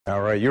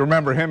All right, you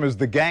remember him as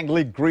the gang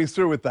lead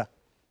greaser with the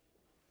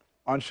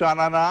on Sha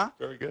Na Na?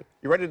 Very good.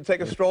 You ready to take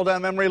a stroll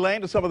down memory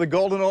lane to some of the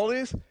golden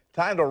oldies?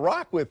 Time to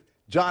rock with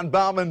John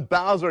Bauman,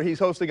 Bowzer. He's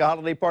hosting a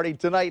holiday party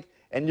tonight,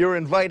 and you're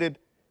invited.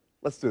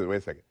 Let's do it. Wait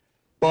a second.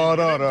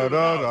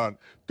 Ba-da-da-da-da.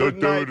 Good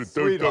night,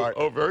 sweetheart.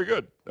 Oh, very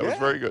good. That was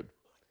very good.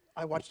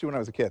 I watched you when I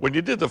was a kid. When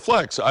you did the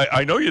flex,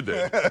 I know you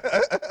did.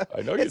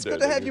 I know you did. It's good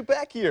to have you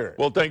back here.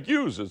 Well, thank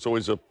you. It's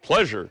always a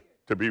pleasure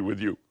to be with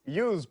you.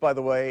 Use, by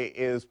the way,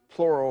 is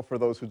plural for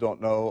those who don't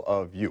know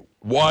of you.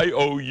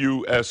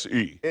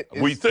 Y-O-U-S-E.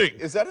 We think.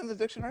 Is that in the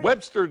dictionary?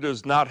 Webster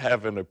does not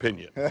have an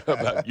opinion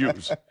about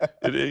use.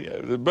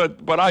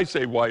 But I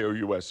say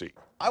Y-O-U-S-E.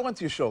 I went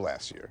to your show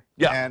last year.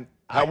 Yeah. And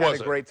How I had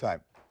was a great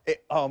time.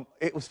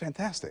 It was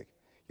fantastic.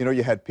 You know,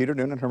 you had Peter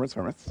Noon and Herman's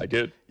Hermits. I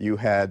did. You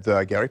had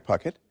Gary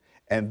Puckett.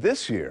 And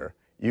this year,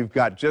 you've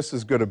got just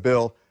as good a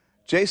bill,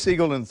 Jay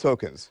Siegel and the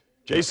Tokens.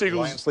 Jay Siegel's,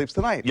 The Lion Sleeps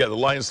Tonight. Yeah, The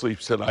Lion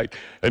Sleeps Tonight.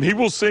 And he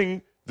will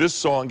sing this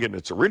song in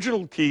its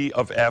original key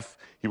of F.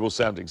 He will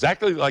sound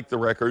exactly like the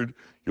record.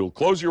 You'll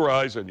close your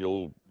eyes and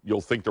you'll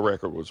think the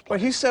record was playing.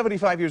 But he's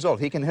 75 years old.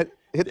 He can hit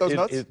those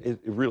notes?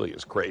 It really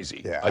is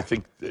crazy. Yeah. I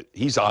think that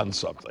he's on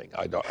something.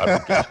 I don't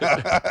get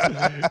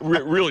it.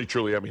 Really,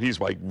 truly, I mean,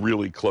 he's my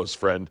really close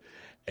friend.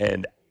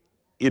 And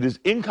it is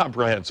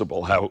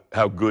incomprehensible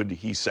how good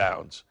he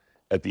sounds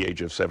at the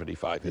age of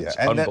 75. It's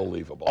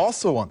unbelievable.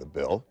 Also on the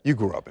bill, you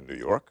grew up in New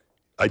York.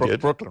 I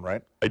did. Brooklyn,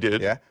 right? I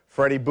did. Yeah.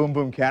 Freddie Boom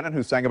Boom Cannon,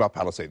 who sang about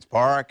Palisades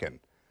Park. And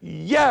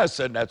yes,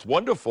 and that's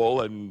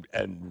wonderful and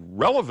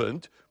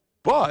relevant,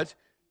 but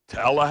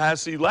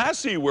Tallahassee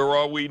Lassie, where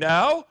are we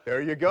now?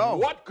 There you go.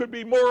 What could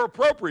be more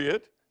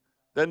appropriate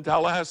than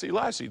Tallahassee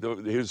Lassie,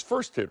 his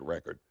first hit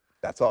record?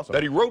 That's awesome.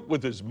 That he wrote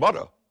with his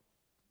mother.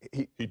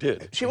 He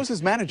did. She was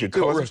his manager,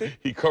 too, wasn't she?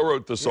 He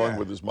co-wrote the song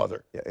with his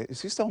mother. Yeah.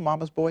 Is he still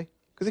Mama's boy?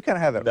 Because he kind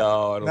of had that.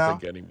 No, I don't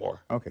think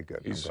anymore. Okay,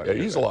 good. He's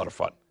a lot of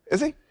fun.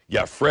 Is he?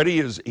 Yeah,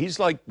 Freddie he's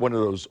like one of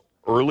those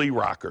early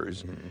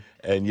rockers.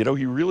 And, you know,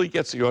 he really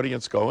gets the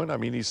audience going. I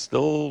mean, he's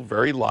still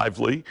very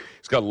lively.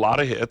 He's got a lot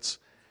of hits.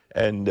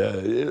 And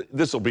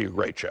this will be a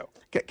great show.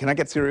 Can I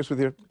get serious with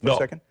you for a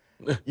second?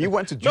 You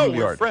went to Juilliard.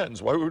 No, we're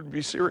friends. Why would we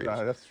be serious?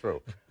 That's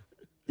true.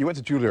 You went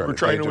to Juilliard. We're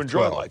trying to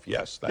enjoy life.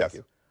 Yes, thank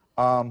you.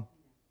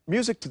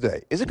 Music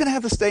today, is it going to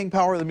have the staying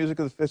power of the music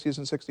of the 50s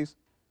and 60s?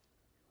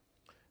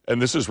 And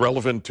this is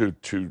relevant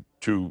to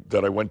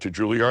that I went to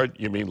Juilliard?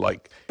 You mean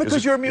like...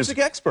 Because you're a music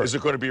expert. Is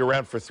it going to be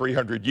around for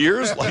 300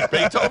 years like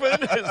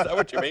Beethoven? Is that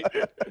what you mean?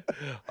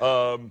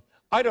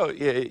 I don't...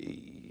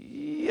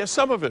 Yeah,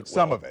 some of it will.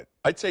 Some of it.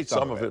 I'd say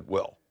some of it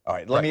will. All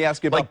right, let me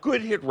ask you about... Like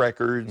good hit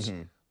records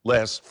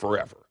last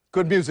forever.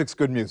 Good music's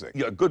good music.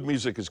 Yeah, good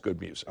music is good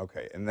music.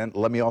 Okay, and then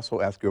let me also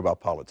ask you about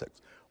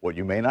politics. What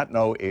you may not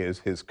know is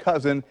his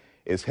cousin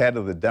is head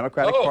of the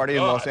Democratic Party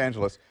in Los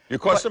Angeles. You're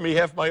costing me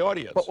half my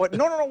audience. But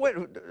no, wait.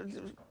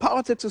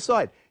 Politics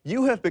aside,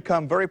 you have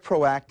become very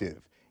proactive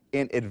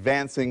in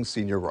advancing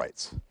senior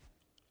rights.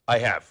 I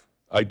have.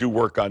 I do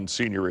work on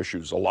senior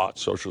issues a lot,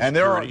 Social and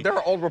Security. And there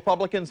are old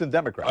Republicans and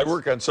Democrats. I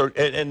work on,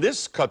 and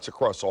this cuts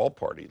across all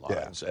party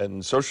lines. Yeah.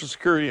 And Social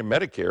Security and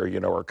Medicare, you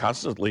know, are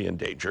constantly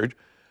endangered,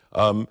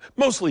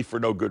 mostly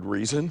for no good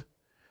reason.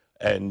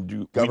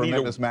 And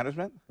government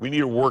mismanagement? We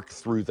need to work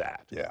through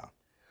that. Yeah.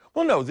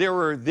 Well, no,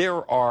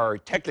 there are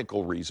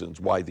technical reasons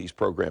why these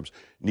programs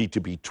need to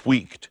be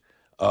tweaked,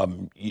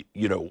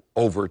 you know,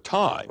 over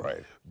time.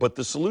 Right. But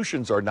the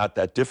solutions are not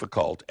that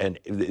difficult. And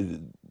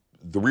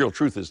the real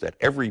truth is that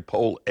every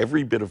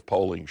bit of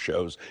polling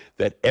shows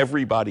that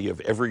everybody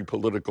of every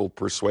political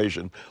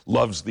persuasion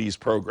loves these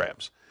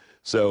programs.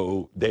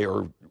 So they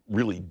are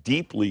really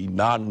deeply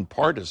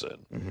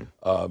nonpartisan.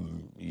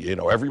 You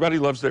know, everybody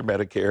loves their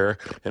Medicare,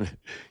 and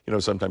you know,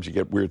 sometimes you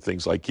get weird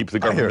things like keep the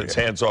government's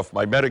hands off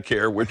my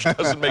Medicare, which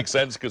doesn't make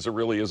sense because it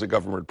really is a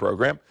government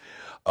program.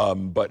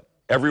 But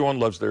everyone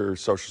loves their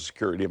Social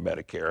Security and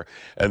Medicare,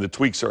 and the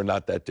tweaks are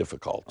not that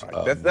difficult.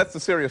 Right. That's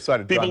the serious side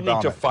of John People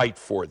need to fight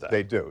for them.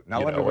 They do.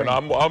 Now, and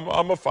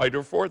I'm a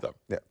fighter for them.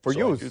 Yeah, for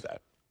so I do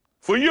that.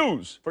 For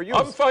yous. For yous.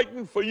 I'm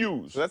fighting for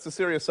yous. So that's the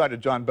serious side of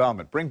John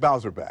Bauman. Bring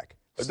Bowzer back.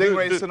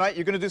 Stingrays tonight.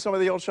 You're going to do some of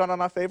the old Sha Na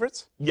Na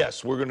favorites?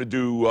 Yes, we're going to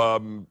do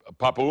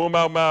Papa Moo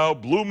Mau Mau,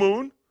 Blue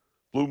Moon,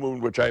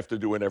 which I have to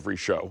do in every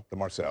show. The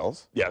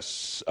Marcells.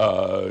 Yes,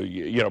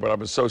 you know, but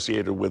I'm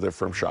associated with it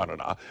from Sha Na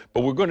Na.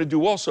 But we're going to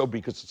do also,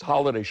 because it's a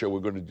holiday show,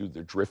 we're going to do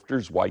the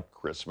Drifters' White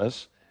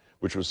Christmas,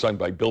 which was sung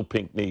by Bill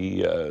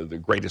Pinkney,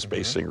 the greatest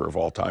bass singer of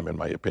all time, in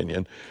my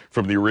opinion,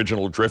 from the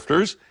original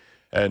Drifters.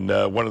 And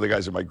one of the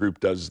guys in my group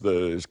does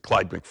the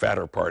Clyde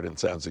McPhatter part and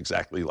sounds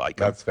exactly like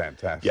him. That's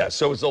fantastic. Yeah,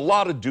 so it's a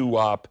lot of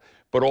doo-wop,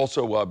 but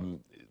also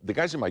the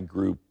guys in my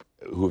group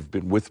who have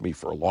been with me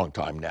for a long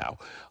time now,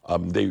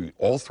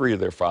 all three of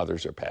their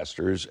fathers are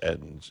pastors,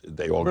 and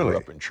they all grew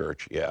up in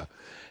church, yeah.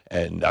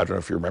 And I don't know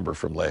if you remember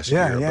from last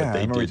Yeah, year, yeah, but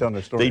I remember you telling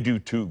the story. they do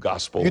 2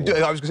 gospel. I was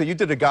going to say, you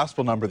did a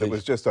gospel number that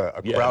was just a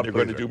Yeah, crowd they're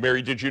going pleaser. to do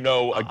Mary Did You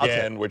Know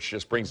again, which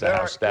just brings the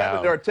house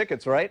down. There are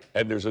tickets, right?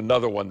 And there's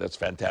another one that's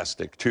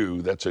fantastic,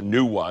 too. That's a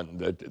new one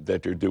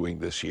that they're doing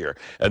this year.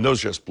 And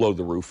those just blow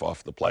the roof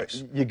off the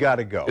place. You got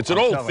to go. It's an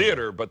old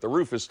theater, but the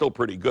roof is still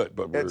pretty good.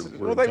 But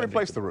well, they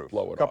replaced the roof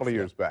a couple of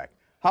years back.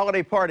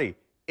 Holiday party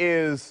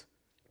is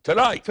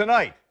tonight.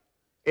 Tonight.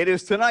 It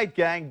is tonight,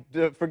 gang.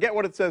 Forget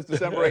what it says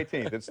December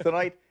 18th. It's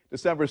tonight,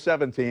 December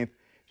 17th. If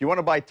you want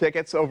to buy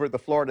tickets over at the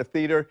Florida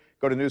Theater,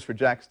 go to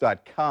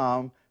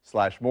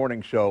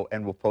newsforjacks.com/morning show,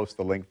 and we'll post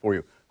the link for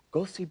you.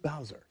 Go see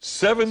Bowzer.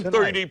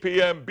 7:30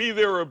 p.m. Be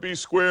there or be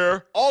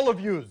square. All of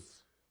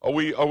yous. Are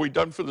we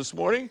done for this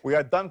morning? We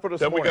are done for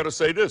this morning. Then we got to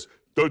say this.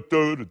 Good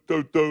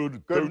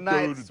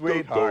night,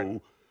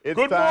 sweetheart.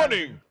 Good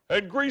morning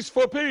and grease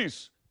for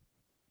peace.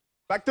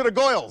 Back to the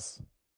Goyles.